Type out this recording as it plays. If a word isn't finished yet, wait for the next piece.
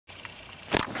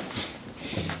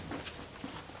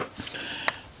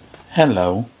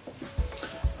Hello.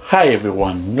 Hi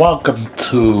everyone. Welcome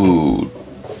to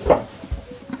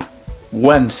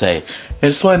Wednesday.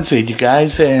 It's Wednesday, you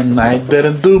guys, and I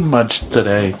didn't do much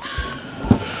today.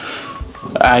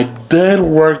 I did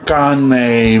work on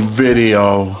a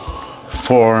video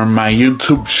for my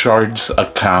YouTube Shorts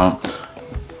account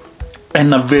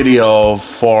and a video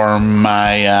for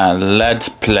my Let's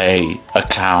Play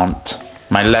account,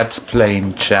 my Let's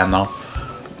Playing channel.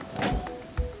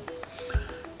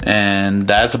 And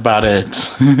that's about it.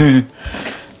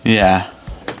 Yeah.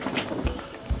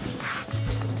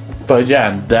 But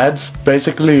yeah, that's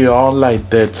basically all I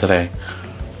did today.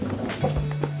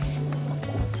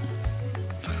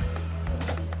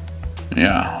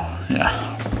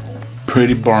 Yeah.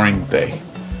 Pretty boring day.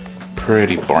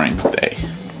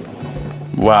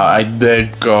 Well, I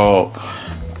did go.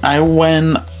 I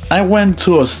went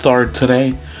to a store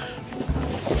today.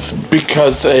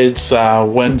 Because it's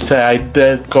Wednesday, I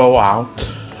did go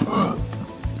out.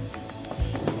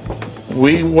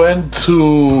 We went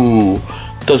to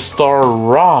the store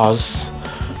Ross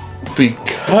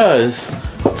because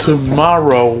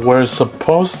tomorrow we're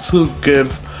supposed to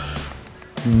give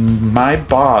my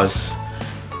boss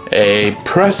a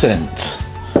present.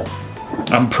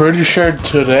 I'm pretty sure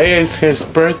today is his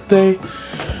birthday,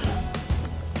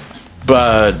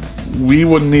 but we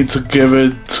would need to give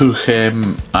it to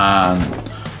him on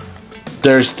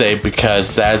Thursday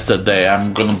because that's the day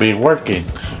I'm gonna be working,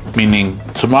 meaning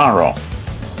tomorrow.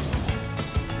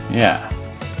 Yeah.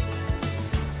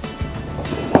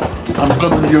 I'm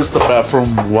gonna use the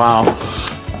bathroom while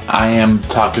I am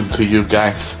talking to you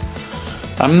guys.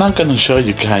 I'm not gonna show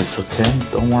you guys, okay?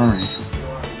 Don't worry.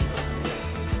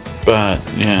 But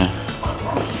yeah,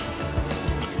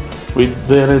 we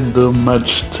didn't do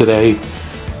much today.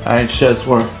 I just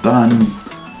worked on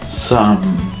some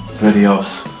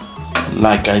videos,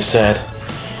 like I said.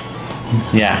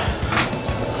 Yeah.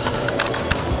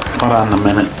 Hold on a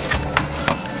minute.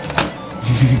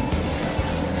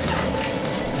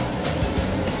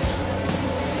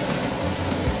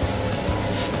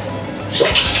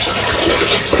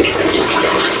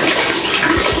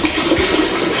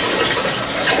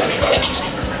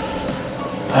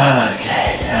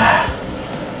 Okay, yeah.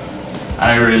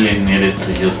 I really needed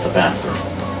to use the bathroom.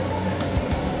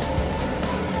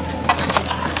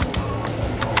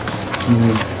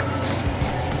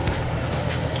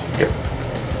 Yep.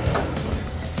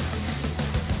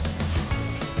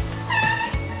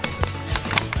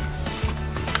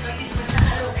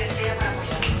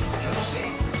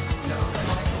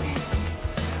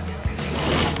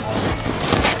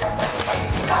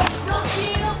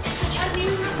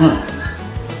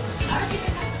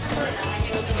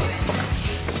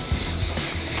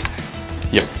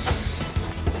 Yep.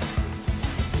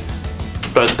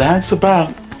 But that's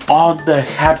about all that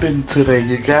happened today,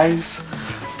 you guys.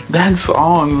 That's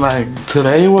all. Like,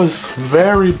 today was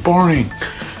very boring.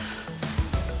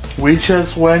 We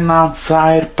just went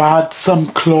outside, bought some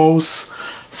clothes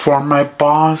for my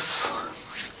boss.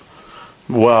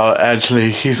 Well,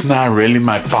 actually, he's not really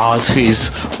my boss. He's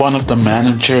one of the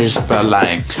managers, but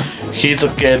like, he's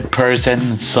a good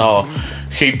person, so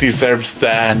he deserves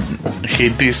that. He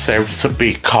deserves to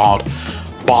be called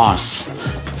boss.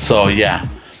 So yeah.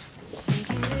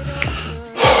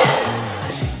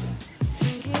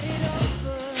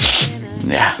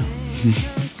 Yeah.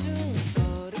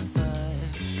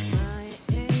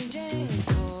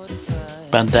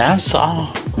 But that's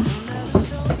all.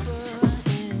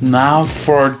 Now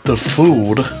for the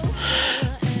food,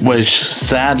 which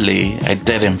sadly I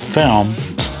didn't film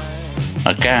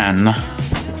again.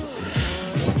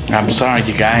 I'm sorry,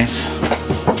 you guys.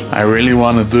 I really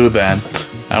want to do that.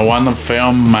 I want to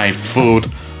film my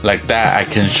food like that. I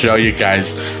can show you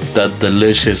guys the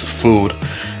delicious food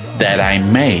that I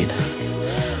made.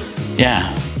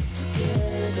 Yeah.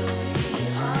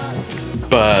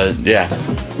 But yeah.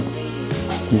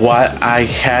 What I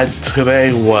had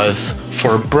today was,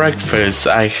 for breakfast,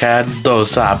 I had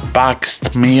those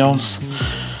boxed meals.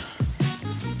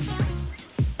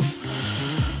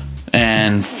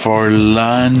 And for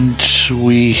lunch,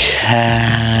 we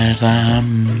had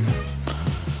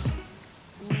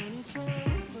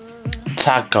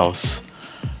tacos.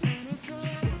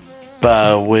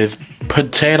 But with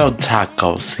potato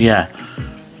tacos, yeah.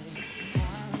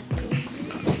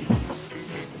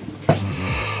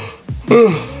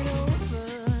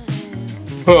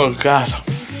 Oh God.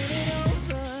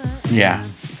 Yeah.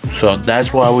 So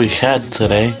that's what we had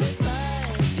today.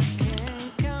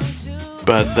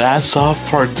 But that's all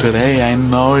for today. I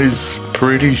know it's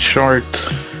pretty short.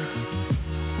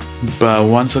 But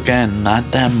once again,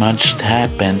 not that much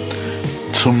happened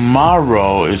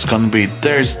tomorrow is gonna be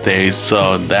Thursday,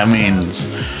 so that means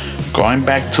going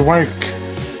back to work.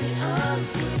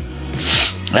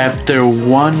 After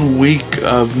 1 week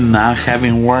of not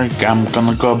having work, I'm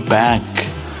gonna go back.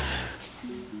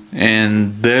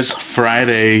 And this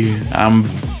Friday, I'm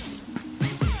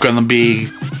gonna be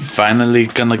finally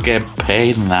gonna get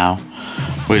paid now,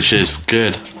 which is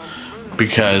good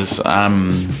because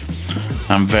I'm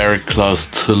very close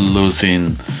to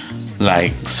losing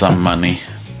like some money.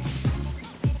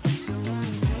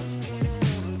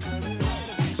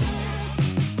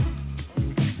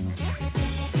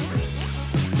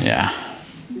 Yeah.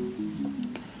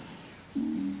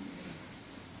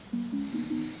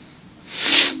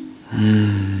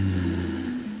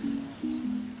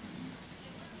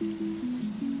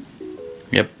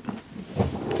 Yep.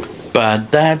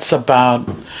 But that's about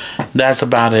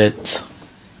it.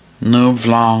 New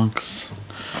vlogs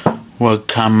will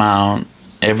come out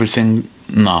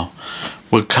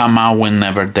will come out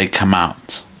whenever they come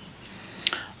out.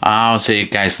 I'll see you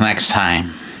guys next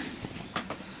time.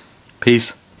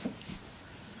 Peace.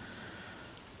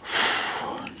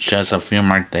 Just a few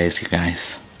more days, you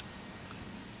guys.